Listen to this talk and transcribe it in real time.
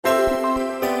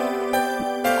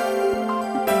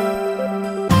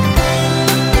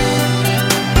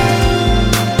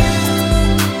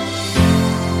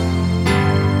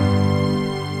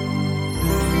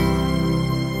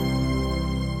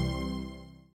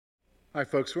Hi,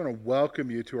 folks. We want to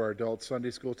welcome you to our adult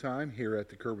Sunday school time here at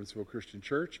the Curwensville Christian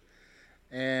Church.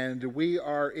 And we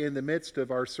are in the midst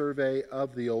of our survey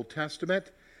of the Old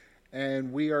Testament.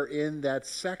 And we are in that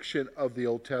section of the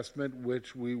Old Testament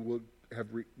which we will have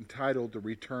entitled The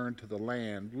Return to the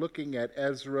Land, looking at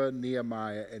Ezra,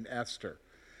 Nehemiah, and Esther.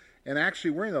 And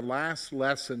actually, we're in the last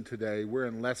lesson today. We're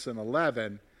in lesson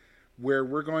 11, where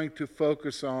we're going to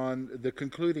focus on the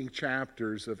concluding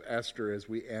chapters of Esther as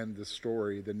we end the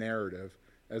story, the narrative,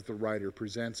 as the writer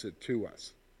presents it to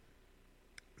us.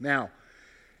 Now,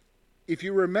 if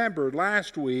you remember,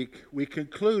 last week we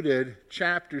concluded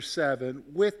chapter 7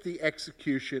 with the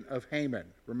execution of Haman.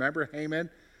 Remember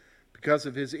Haman, because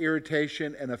of his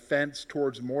irritation and offense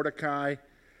towards Mordecai,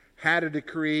 had a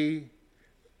decree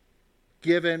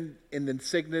given in the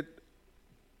signet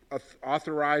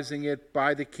authorizing it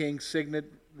by the king's signet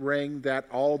ring that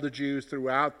all the Jews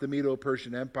throughout the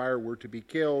Medo-Persian Empire were to be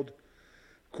killed.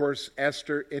 Of course,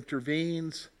 Esther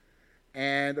intervenes,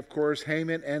 and of course,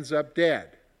 Haman ends up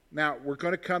dead. Now, we're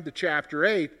going to come to chapter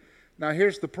 8. Now,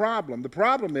 here's the problem. The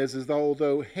problem is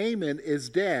although Haman is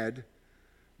dead,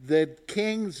 the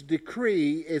king's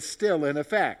decree is still in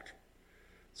effect.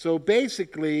 So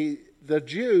basically, the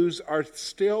Jews are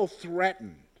still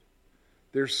threatened.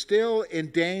 They're still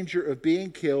in danger of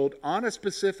being killed on a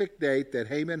specific date that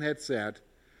Haman had set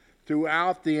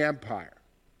throughout the empire.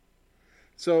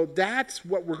 So that's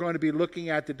what we're going to be looking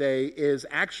at today, is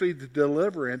actually the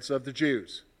deliverance of the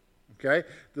Jews. Okay?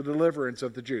 The deliverance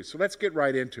of the Jews. So let's get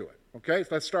right into it. Okay? So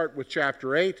let's start with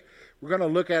chapter 8. We're going to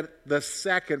look at the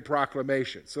second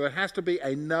proclamation. So it has to be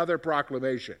another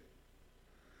proclamation.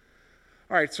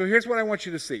 All right, so here's what I want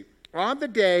you to see. On the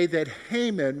day that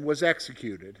Haman was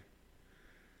executed,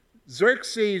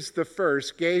 Xerxes I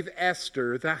gave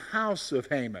Esther the house of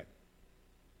Haman.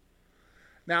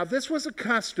 Now, this was a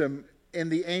custom in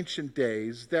the ancient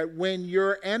days that when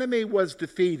your enemy was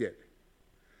defeated,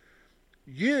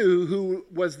 you, who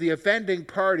was the offending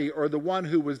party or the one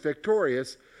who was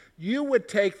victorious, you would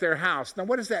take their house. Now,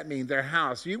 what does that mean, their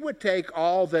house? You would take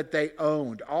all that they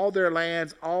owned, all their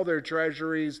lands, all their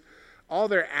treasuries, all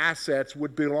their assets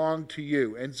would belong to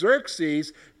you. And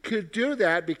Xerxes could do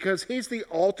that because he's the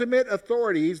ultimate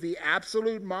authority. He's the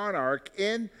absolute monarch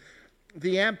in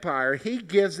the empire. He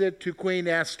gives it to Queen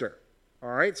Esther.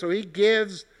 All right, so he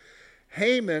gives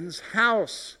Haman's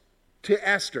house to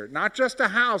Esther. Not just a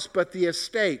house, but the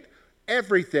estate,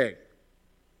 everything.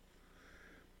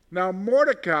 Now,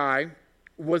 Mordecai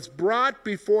was brought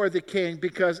before the king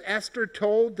because Esther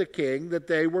told the king that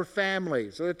they were family.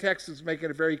 So the text is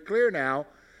making it very clear now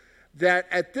that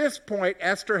at this point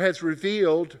Esther has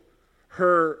revealed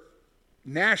her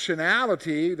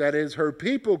nationality, that is her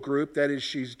people group, that is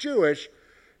she's Jewish.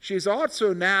 She's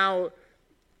also now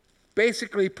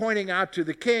basically pointing out to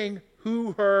the king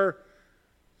who her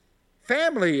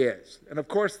family is. And of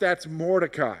course that's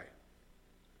Mordecai.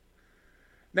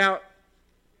 Now,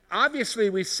 obviously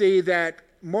we see that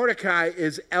Mordecai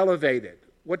is elevated.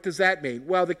 What does that mean?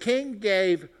 Well, the king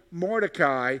gave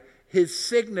Mordecai his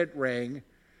signet ring,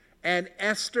 and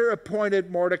Esther appointed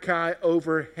Mordecai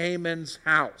over Haman's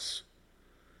house.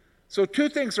 So two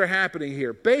things are happening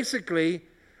here. Basically,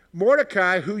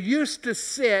 Mordecai, who used to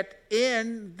sit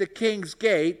in the king's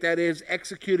gate, that is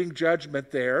executing judgment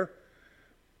there,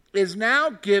 is now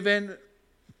given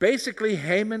basically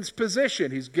Haman's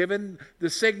position. He's given the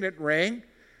signet ring.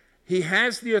 He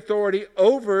has the authority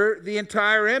over the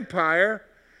entire empire,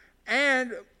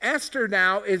 and Esther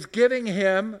now is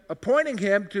appointing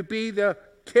him to be the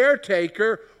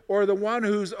caretaker or the one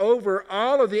who's over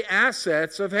all of the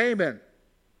assets of Haman.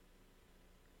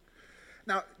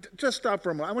 Now, just stop for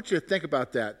a moment. I want you to think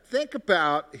about that. Think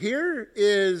about, here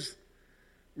is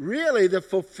really the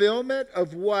fulfillment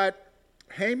of what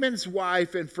Haman's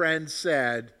wife and friends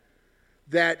said,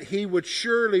 that he would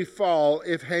surely fall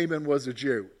if Haman was a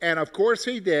Jew. And of course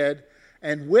he did.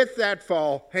 And with that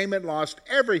fall, Haman lost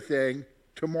everything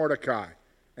to Mordecai.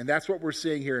 And that's what we're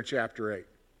seeing here in chapter 8.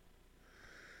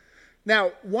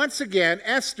 Now, once again,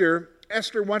 Esther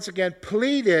once again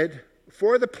pleaded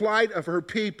for the plight of her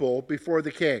people before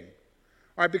the king.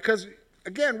 All right, because,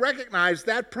 again, recognize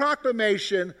that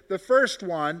proclamation, the first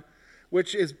one,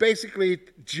 which is basically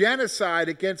genocide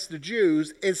against the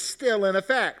Jews, is still in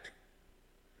effect.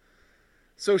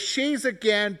 So she's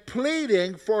again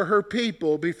pleading for her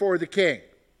people before the king.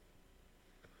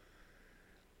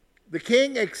 The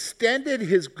king extended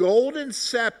his golden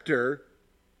scepter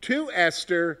to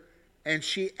Esther, and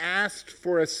she asked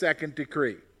for a second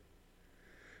decree.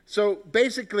 So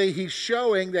basically, he's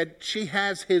showing that she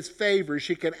has his favor.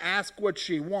 She can ask what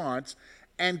she wants.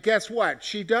 And guess what?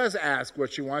 She does ask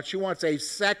what she wants. She wants a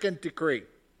second decree.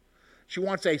 She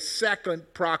wants a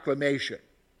second proclamation.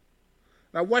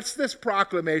 Now, what's this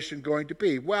proclamation going to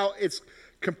be? Well, it's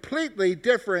completely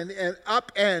different and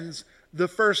upends the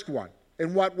first one.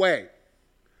 In what way?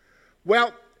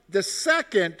 Well, the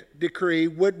second decree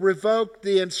would revoke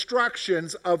the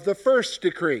instructions of the first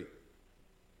decree.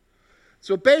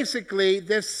 So basically,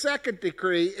 this second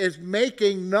decree is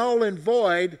making null and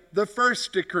void the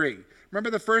first decree. Remember,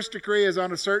 the first decree is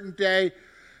on a certain day,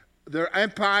 the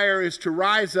empire is to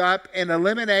rise up and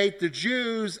eliminate the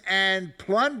Jews and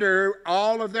plunder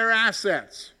all of their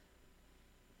assets.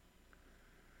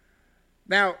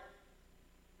 Now,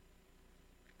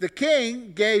 the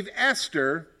king gave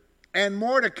Esther and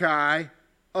Mordecai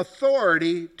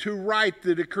authority to write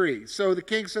the decree. So the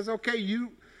king says, okay,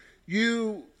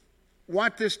 you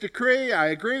want this decree, I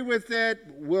agree with it,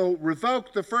 we'll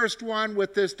revoke the first one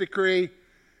with this decree.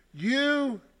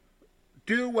 You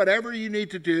do whatever you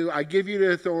need to do, I give you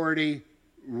the authority,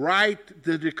 write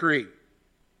the decree.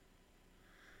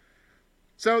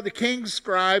 So the king's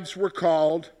scribes were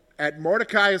called at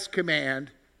Mordecai's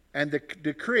command, and the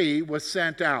decree was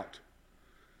sent out.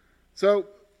 So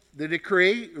the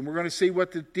decree, and we're going to see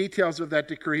what the details of that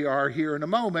decree are here in a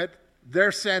moment,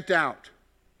 they're sent out.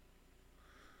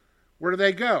 Where do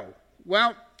they go?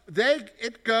 Well,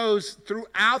 it goes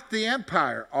throughout the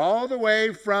empire, all the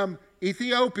way from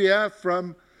Ethiopia,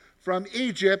 from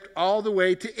Egypt, all the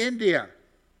way to India.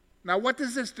 Now, what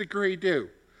does this decree do?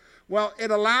 Well, it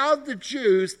allowed the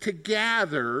Jews to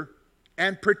gather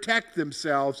and protect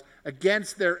themselves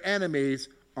against their enemies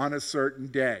on a certain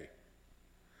day.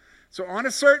 So on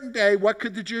a certain day, what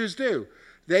could the Jews do?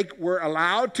 They were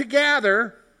allowed to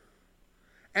gather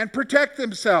and protect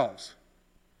themselves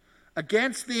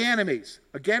against the enemies,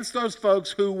 against those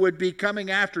folks who would be coming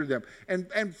after them.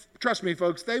 And trust me,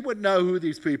 folks, they would know who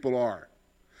these people are,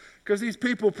 because these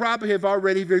people probably have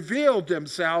already revealed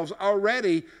themselves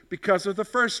already because of the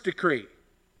first decree.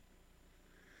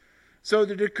 So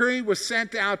the decree was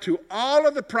sent out to all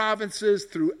of the provinces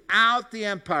throughout the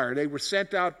empire. They were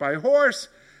sent out by horse,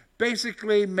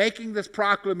 basically making this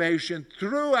proclamation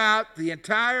throughout the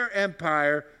entire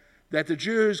empire that the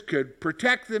Jews could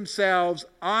protect themselves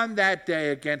on that day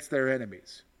against their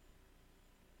enemies.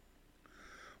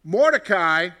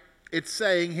 Mordecai, it's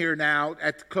saying here now,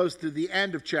 at close to the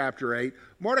end of chapter 8,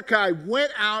 Mordecai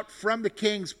went out from the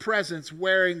king's presence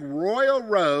wearing royal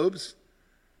robes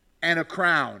and a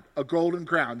crown, a golden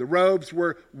crown. The robes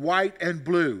were white and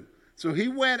blue. So he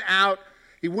went out,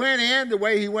 he went in the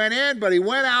way he went in, but he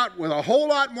went out with a whole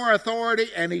lot more authority,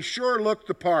 and he sure looked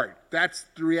the part. That's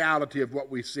the reality of what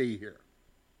we see here.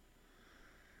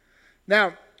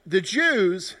 Now, the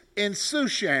Jews in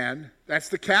Shushan, that's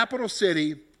the capital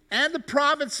city, and the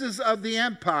provinces of the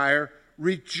empire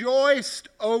rejoiced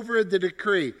over the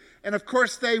decree. And of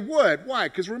course they would. Why?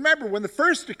 Because remember, when the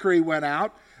first decree went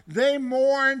out, they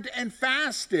mourned and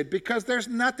fasted because there's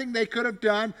nothing they could have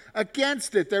done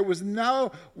against it. There was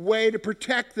no way to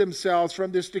protect themselves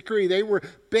from this decree. They were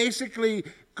basically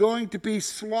going to be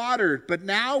slaughtered. But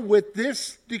now with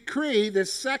this decree,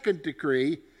 this second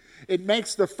decree, it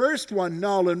makes the first one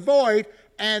null and void.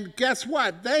 And guess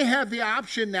what? They have the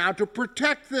option now to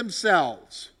protect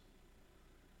themselves.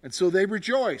 And so they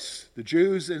rejoice. The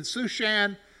Jews in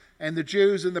Shushan and the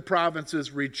Jews in the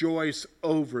provinces rejoice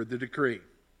over the decree.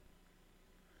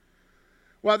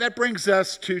 Well, that brings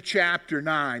us to chapter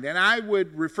 9, and I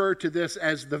would refer to this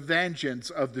as the vengeance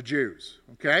of the Jews,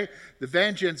 okay? The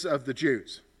vengeance of the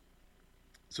Jews.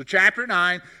 So chapter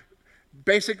 9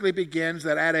 basically begins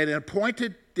that at an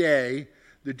appointed day,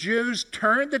 the Jews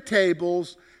turned the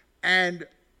tables and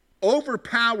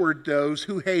overpowered those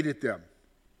who hated them.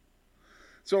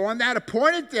 So on that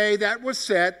appointed day that was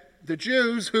set, the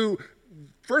Jews who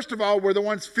first of all, were the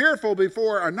ones fearful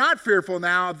before are not fearful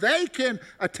now. They can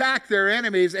attack their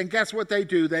enemies, and guess what they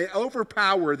do? They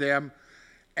overpower them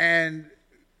and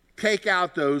take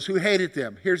out those who hated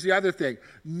them. Here's the other thing.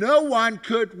 No one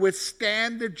could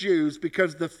withstand the Jews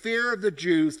because the fear of the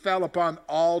Jews fell upon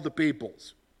all the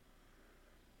peoples.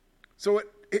 So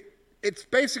it's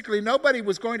basically nobody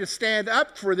was going to stand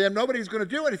up for them. Nobody was going to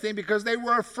do anything because they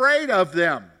were afraid of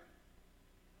them.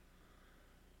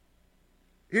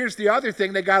 Here's the other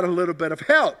thing, they got a little bit of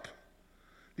help.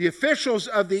 The officials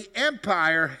of the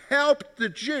empire helped the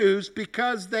Jews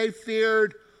because they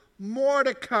feared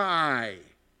Mordecai.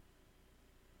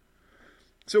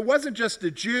 So it wasn't just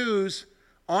the Jews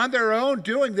on their own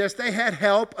doing this. They had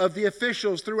help of the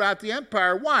officials throughout the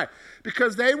empire. Why?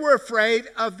 Because they were afraid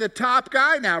of the top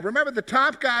guy now. Remember, the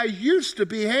top guy used to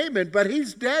be Haman, but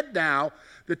he's dead now.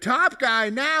 The top guy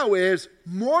now is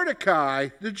Mordecai,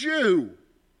 the Jew,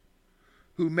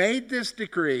 who made this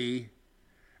decree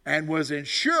and was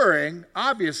ensuring,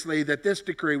 obviously, that this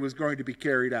decree was going to be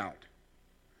carried out.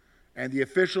 And the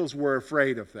officials were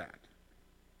afraid of that.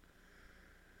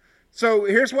 So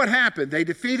here's what happened. They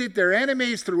defeated their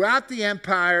enemies throughout the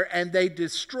empire, and they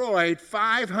destroyed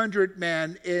 500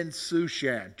 men in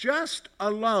Shushan. Just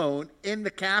alone in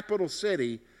the capital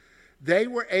city, they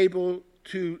were able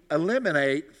to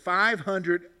eliminate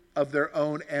 500 of their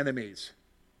own enemies.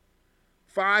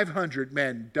 500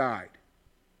 men died.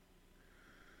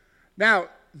 Now,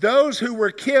 those who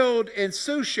were killed in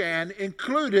Shushan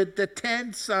included the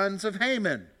 10 sons of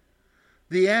Haman,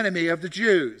 the enemy of the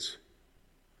Jews.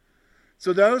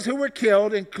 So those who were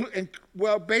killed,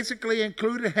 basically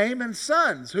included Haman's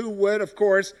sons, who would, of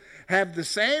course, have the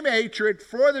same hatred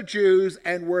for the Jews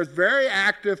and were very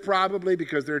active, probably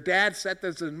because their dad set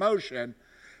this in motion,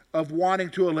 of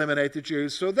wanting to eliminate the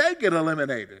Jews, so they get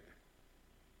eliminated.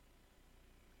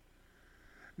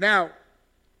 Now,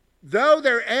 though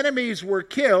their enemies were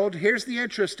killed, here's the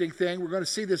interesting thing. We're going to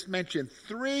see this mentioned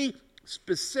 3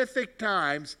 specific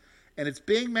times, and it's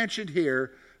being mentioned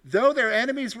here. Though their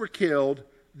enemies were killed,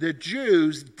 the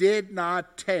Jews did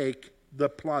not take the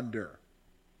plunder.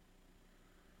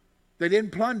 They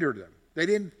didn't plunder them. They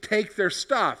didn't take their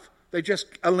stuff. They just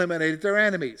eliminated their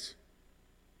enemies.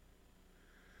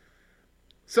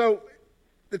 So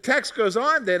the text goes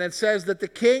on then and says that the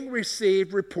king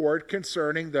received report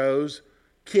concerning those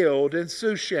killed in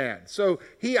Shushan. So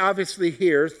he obviously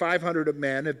hears 500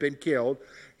 men have been killed.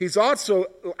 He's also,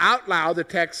 out loud, the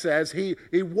text says, he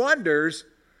wonders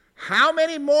how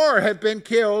many more have been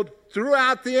killed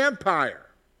throughout the empire.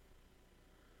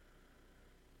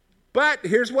 But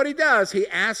here's what he does. He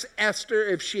asks Esther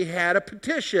if she had a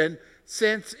petition,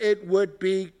 since it would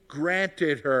be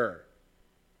granted her.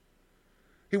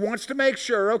 He wants to make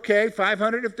sure, okay,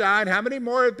 500 have died. How many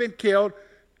more have been killed?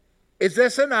 Is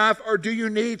this enough, or do you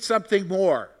need something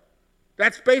more?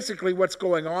 That's basically what's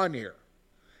going on here.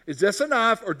 Is this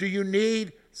enough, or do you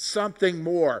need something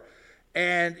more?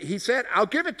 And he said, I'll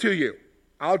give it to you.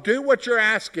 I'll do what you're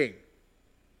asking.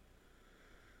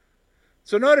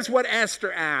 So notice what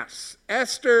Esther asks.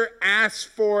 Esther asks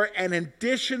for an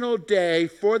additional day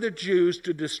for the Jews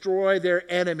to destroy their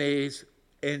enemies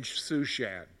in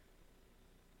Shushan.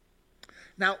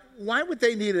 Now, why would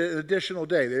they need an additional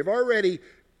day? They've already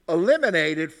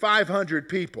eliminated 500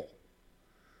 people.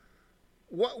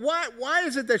 Why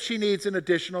is it that she needs an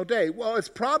additional day? Well, it's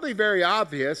probably very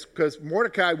obvious, because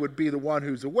Mordecai would be the one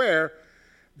who's aware,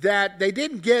 that they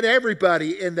didn't get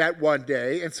everybody in that one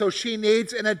day, and so she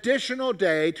needs an additional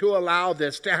day to allow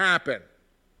this to happen.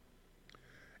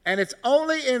 And it's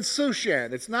only in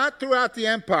Shushan. It's not throughout the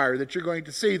empire that you're going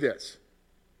to see this.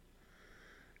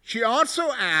 She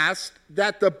also asked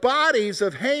that the bodies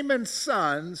of Haman's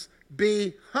sons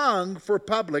be hung for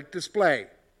public display.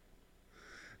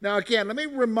 Now, again, let me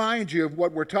remind you of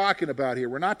what we're talking about here.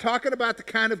 We're not talking about the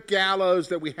kind of gallows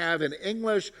that we have in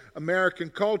English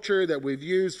American culture that we've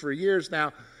used for years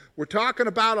now. We're talking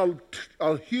about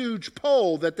a huge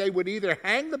pole that they would either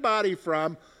hang the body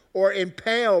from or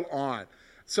impale on.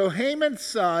 So Haman's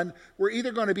son were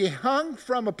either going to be hung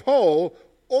from a pole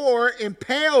or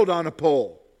impaled on a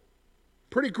pole.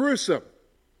 Pretty gruesome.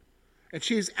 And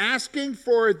she's asking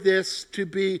for this to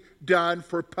be done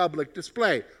for public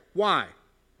display. Why?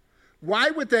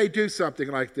 Why would they do something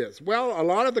like this? Well, a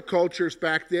lot of the cultures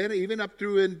back then, even up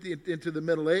through into the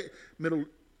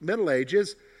Middle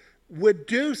Ages, would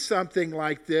do something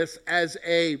like this as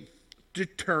a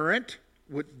deterrent,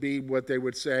 would be what they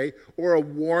would say, or a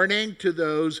warning to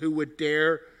those who would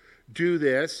dare do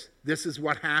this. This is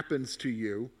what happens to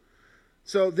you.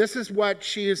 So this is what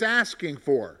she is asking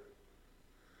for.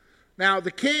 Now,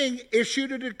 the king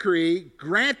issued a decree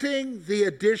granting the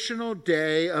additional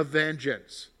day of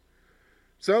vengeance.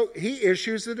 So he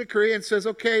issues the decree and says,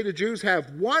 okay, the Jews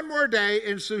have one more day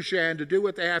in Shushan to do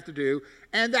what they have to do.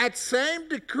 And that same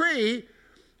decree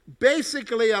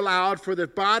basically allowed for the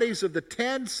bodies of the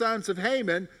 10 sons of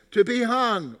Haman to be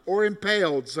hung or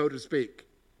impaled, so to speak.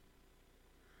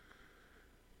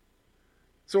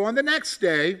 So on the next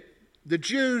day, the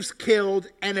Jews killed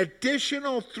an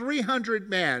additional 300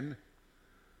 men.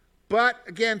 But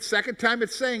again, second time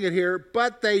it's saying it here,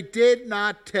 but they did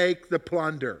not take the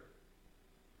plunder.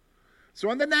 So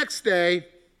on the next day,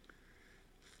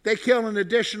 they kill an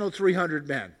additional 300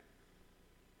 men.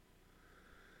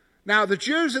 Now, the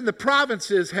Jews in the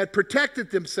provinces had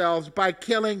protected themselves by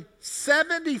killing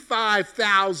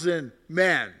 75,000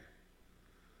 men,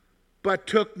 but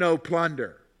took no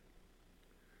plunder.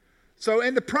 So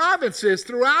in the provinces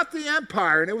throughout the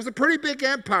empire, and it was a pretty big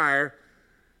empire,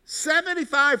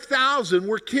 75,000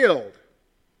 were killed.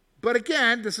 But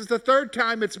again, this is the third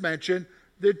time it's mentioned,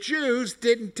 the Jews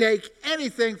didn't take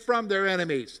anything from their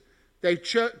enemies. They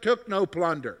took no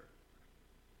plunder.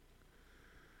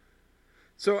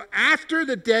 So after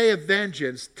the day of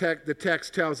vengeance, the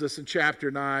text tells us in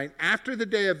chapter 9, after the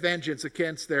day of vengeance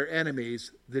against their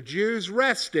enemies, the Jews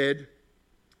rested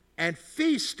and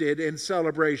feasted in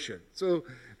celebration. So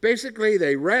basically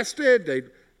they rested, they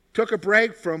took a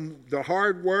break from the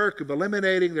hard work of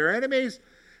eliminating their enemies,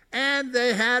 and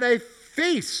they had a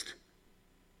feast.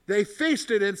 They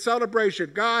feasted in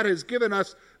celebration. God has given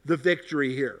us the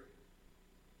victory here.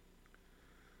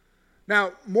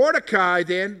 Now, Mordecai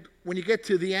then, when you get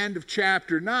to the end of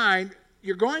chapter 9,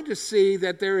 you're going to see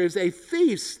that there is a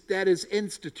feast that is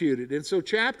instituted. And so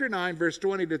chapter 9, verse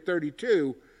 20 to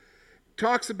 32,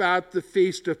 talks about the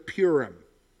Feast of Purim.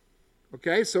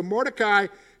 Okay, so Mordecai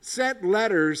sent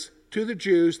letters to the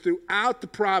Jews throughout the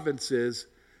provinces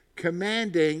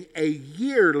commanding a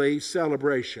yearly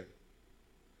celebration.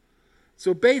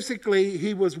 So basically,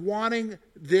 he was wanting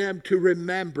them to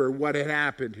remember what had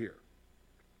happened here.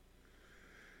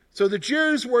 So the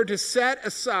Jews were to set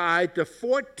aside the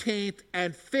 14th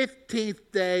and 15th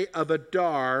day of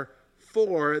Adar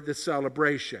for the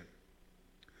celebration.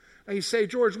 Now you say,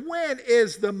 George, when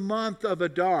is the month of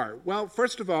Adar? Well,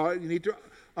 first of all, you need to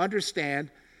understand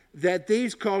that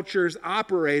these cultures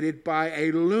operated by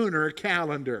a lunar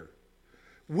calendar.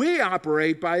 We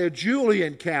operate by a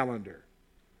Julian calendar,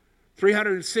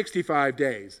 365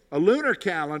 days. A lunar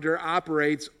calendar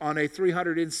operates on a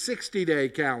 360-day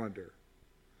calendar.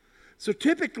 So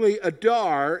typically,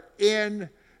 Adar in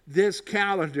this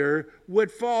calendar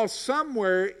would fall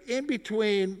somewhere in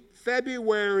between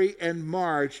February and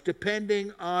March,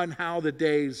 depending on how the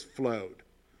days flowed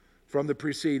from the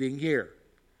preceding year.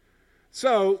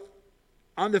 So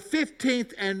on the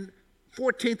 15th and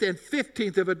 14th and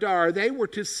 15th of Adar, they were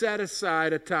to set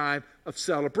aside a time of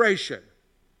celebration.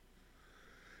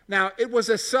 Now, it was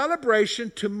a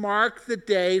celebration to mark the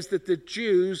days that the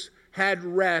Jews had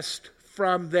rest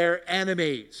from their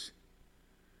enemies.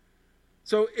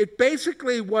 So it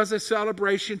basically was a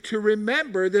celebration to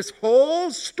remember this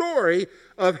whole story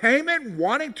of Haman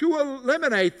wanting to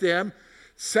eliminate them,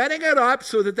 setting it up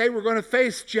so that they were going to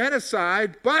face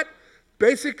genocide, but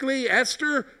basically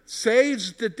Esther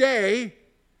saves the day.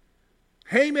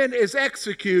 Haman is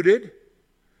executed,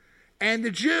 and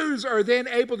the Jews are then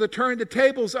able to turn the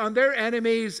tables on their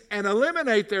enemies and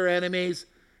eliminate their enemies,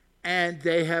 and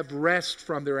they have rest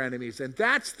from their enemies. And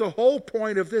that's the whole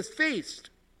point of this feast.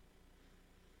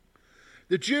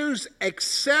 The Jews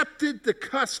accepted the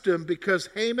custom because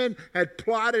Haman had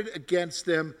plotted against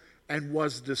them and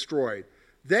was destroyed.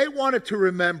 They wanted to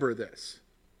remember this.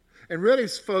 And really,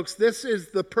 folks, this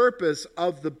is the purpose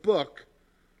of the book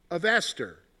of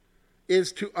Esther,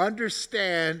 is to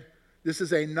understand this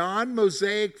is a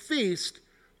non-Mosaic feast,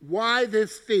 why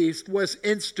this feast was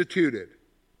instituted.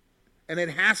 And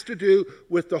it has to do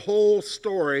with the whole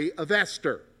story of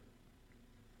Esther.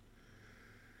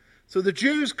 So the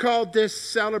Jews called this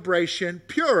celebration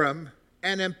Purim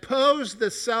and imposed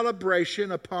the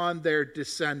celebration upon their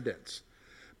descendants.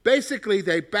 Basically,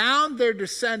 they bound their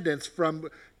descendants from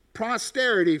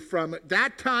posterity from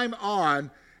that time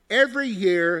on. Every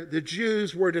year, the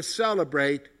Jews were to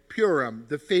celebrate Purim,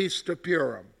 the Feast of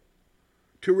Purim,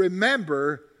 to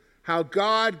remember how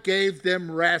God gave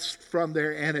them rest from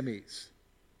their enemies.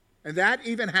 And that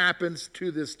even happens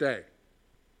to this day.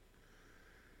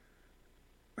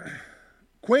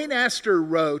 Queen Esther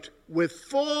wrote with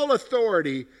full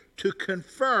authority to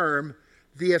confirm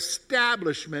the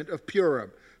establishment of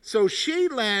Purim. So she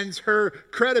lends her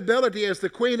credibility as the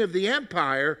queen of the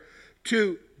empire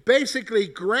to basically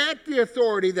grant the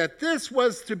authority that this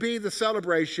was to be the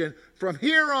celebration from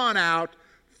here on out,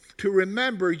 to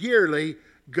remember yearly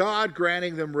God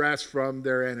granting them rest from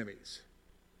their enemies.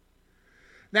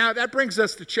 Now that brings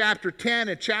us to chapter 10,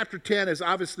 and chapter 10 is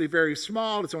obviously very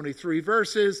small. It's only 3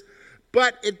 verses,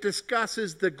 but it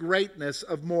discusses the greatness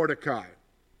of Mordecai.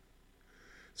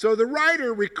 So the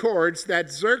writer records that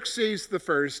Xerxes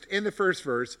I, in the first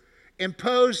verse,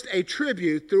 imposed a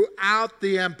tribute throughout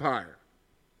the empire.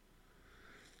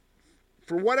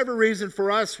 For whatever reason,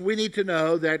 for us, we need to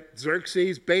know that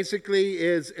Xerxes basically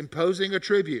is imposing a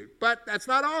tribute. But that's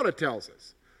not all it tells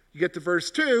us. You get to verse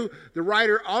 2, the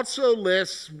writer also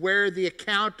lists where the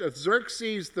account of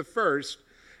Xerxes I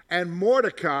and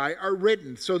Mordecai are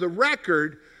written. So the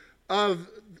record of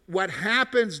what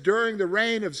happens during the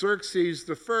reign of Xerxes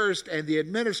I and the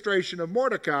administration of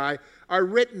Mordecai are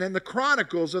written in the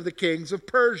chronicles of the kings of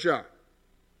Persia.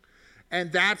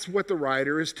 And that's what the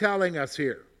writer is telling us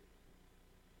here.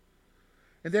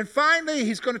 And then finally,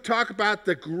 he's going to talk about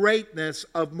the greatness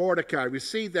of Mordecai. We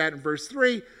see that in verse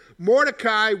 3.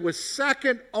 Mordecai was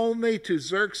second only to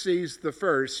Xerxes the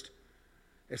first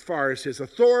as far as his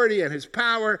authority and his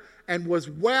power, and was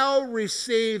well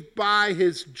received by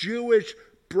his Jewish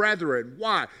brethren.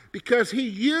 Why? Because he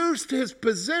used his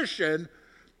position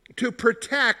to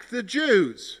protect the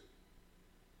Jews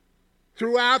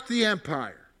throughout the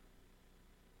empire.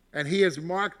 And he is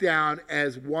marked down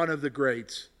as one of the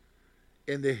greats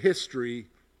in the history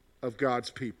of God's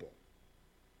people.